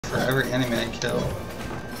for every enemy I kill.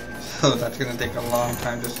 So that's gonna take a long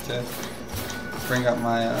time just to bring up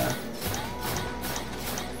my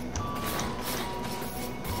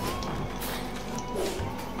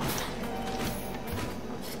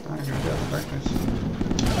here we go, the darkness.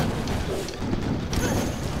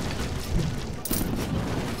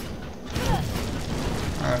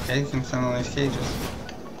 Okay, you can send all these cages.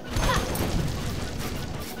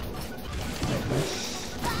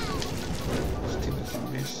 Stupid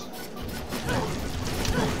zombies.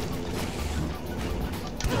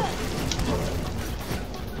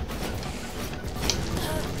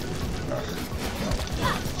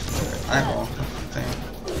 Eyeball thing.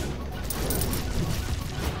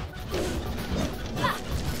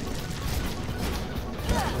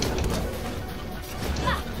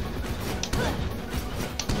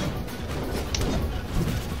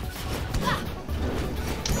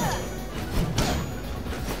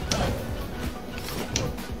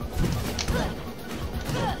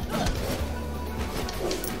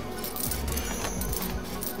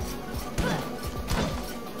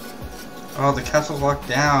 Oh, the castle's locked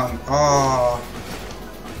down. Oh,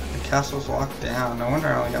 the castle's locked down. No wonder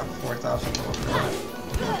I only got 4,000 gold for that.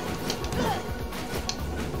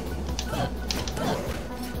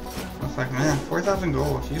 I was like, man, 4,000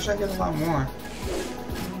 gold. Usually I get a lot more.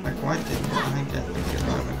 Like, why didn't I get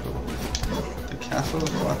 4,000 gold? The castle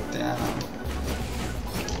is locked down.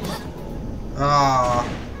 Ah.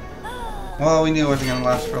 Oh. Well, we knew it wasn't gonna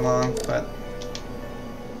last for long, but.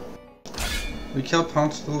 We killed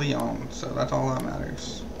Ponce de Leon, so that's all that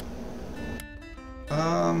matters.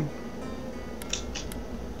 I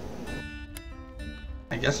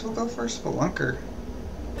guess we'll go for Spelunker.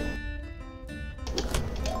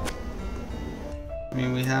 I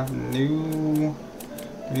mean, we have new...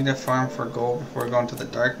 We need to farm for gold before going to the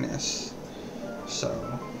darkness. So...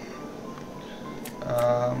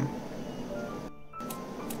 I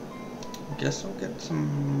guess we'll get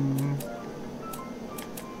some...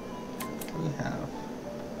 We have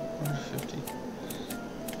 150.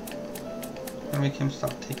 I'm gonna make him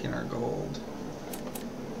stop taking our gold.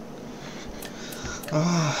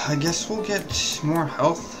 I guess we'll get more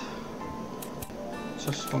health. So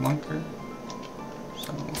Spelunker.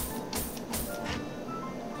 So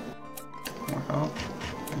more health.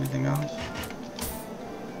 Anything else?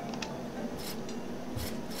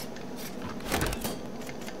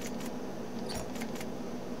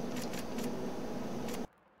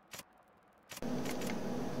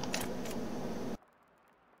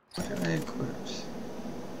 What did I equip?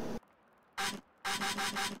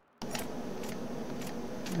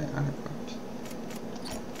 What did I unequip?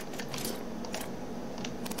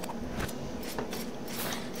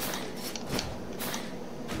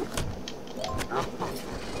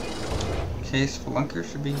 Okay, Spelunker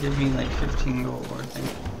should be giving me like 15 gold, I think.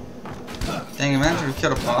 Dang, imagine if we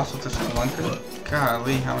killed a boss with a Spelunker.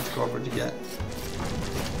 Golly, how much gold would you get?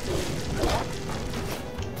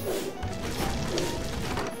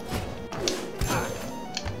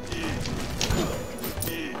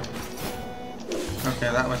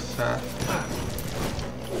 Okay, that was that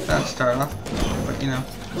start off, but you know.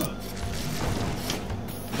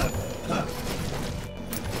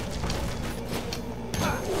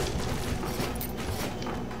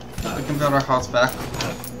 We can build our health back.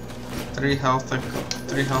 3 health.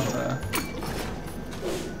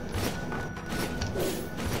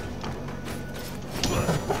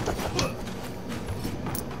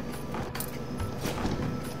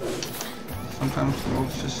 Sometimes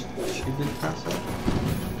gold's just too good to pass up.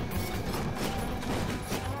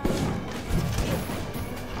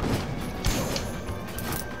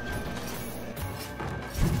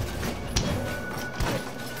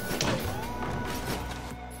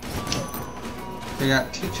 We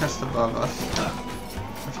got 2 chests above us,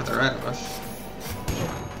 or to the right of us.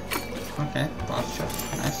 Okay, boss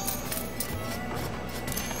chest, nice.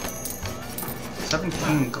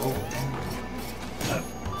 17 gold, damn.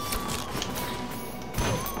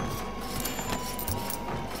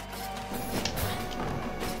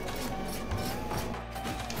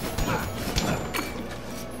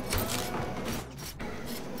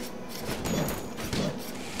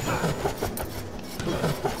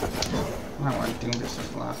 I don't want Doom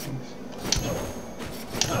just laughing.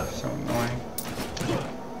 So annoying.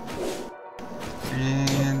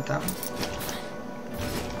 And that one.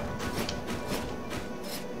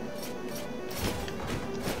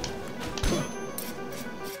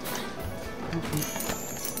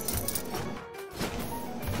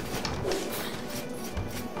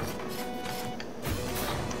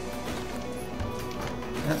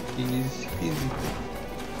 Yep, easy peasy.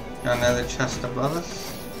 Got another chest above us.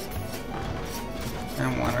 And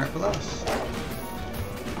And one right below us.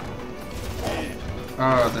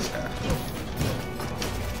 Oh, this guy.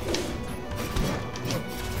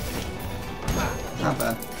 Not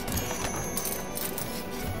bad.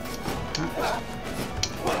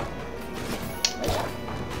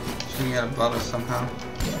 She can get above us somehow.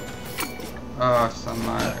 Oh, some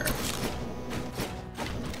miner.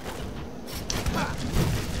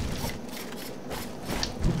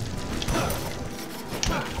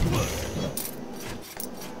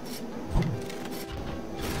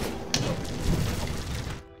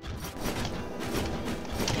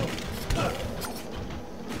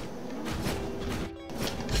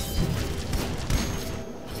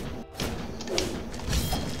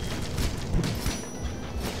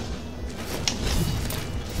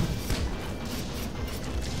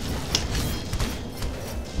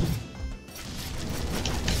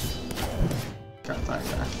 Got that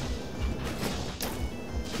guy.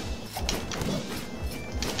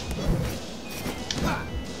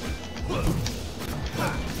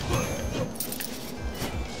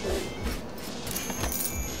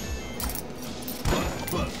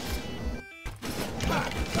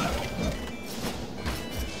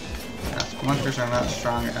 Yeah, splinters are not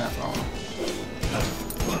strong at all.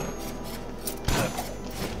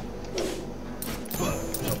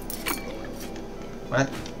 But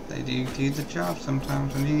they do the job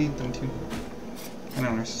sometimes when you need them to.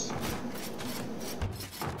 Anyways.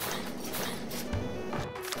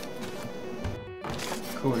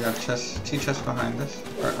 Cool, we got chests, 2 chests behind us,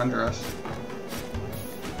 or under us.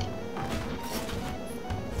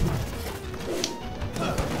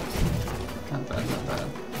 Not bad, not bad.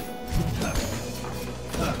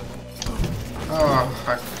 Oh,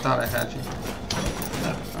 I thought I had you.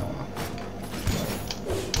 Oh.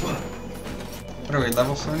 What are we,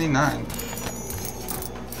 level 79?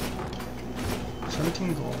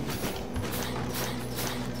 17 gold.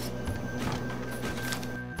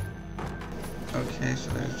 Okay,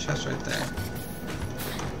 so there's a chest right there.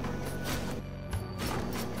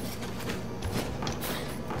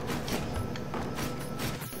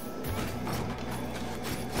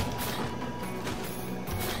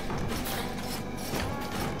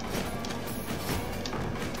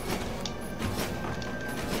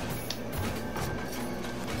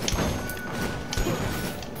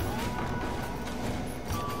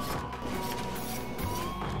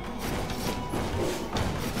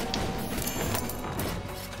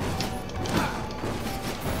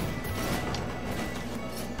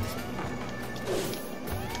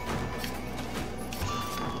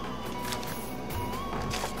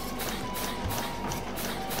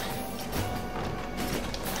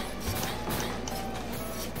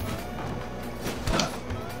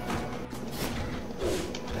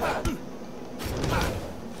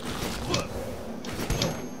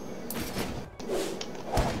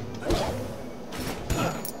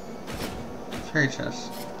 Fairy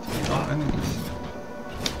chest. Oh, enemies.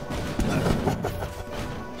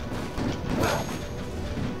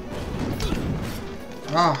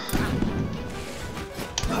 Oh.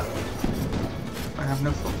 I have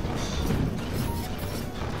no focus.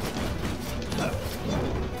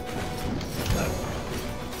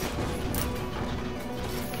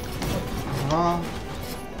 Oh,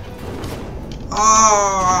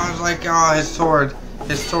 I was like, oh,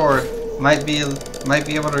 his sword might be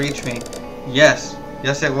able to reach me. Yes,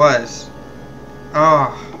 yes, it was. Oh,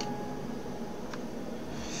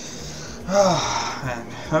 man.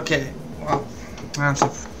 Okay, well, that's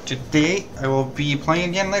it for today. I will be playing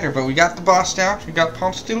again later, but we got the boss down. We got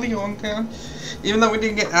Ponce de Leon down. Even though we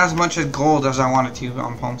didn't get as much as gold as I wanted to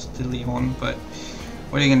on Ponce de Leon, but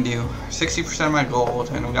what are you gonna do? 60% of my gold,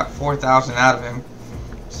 and we got 4,000 out of him.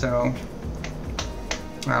 So,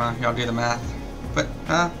 I don't know, y'all do the math. But,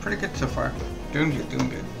 pretty good so far. Doing good, doing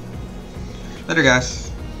good. Later, guys.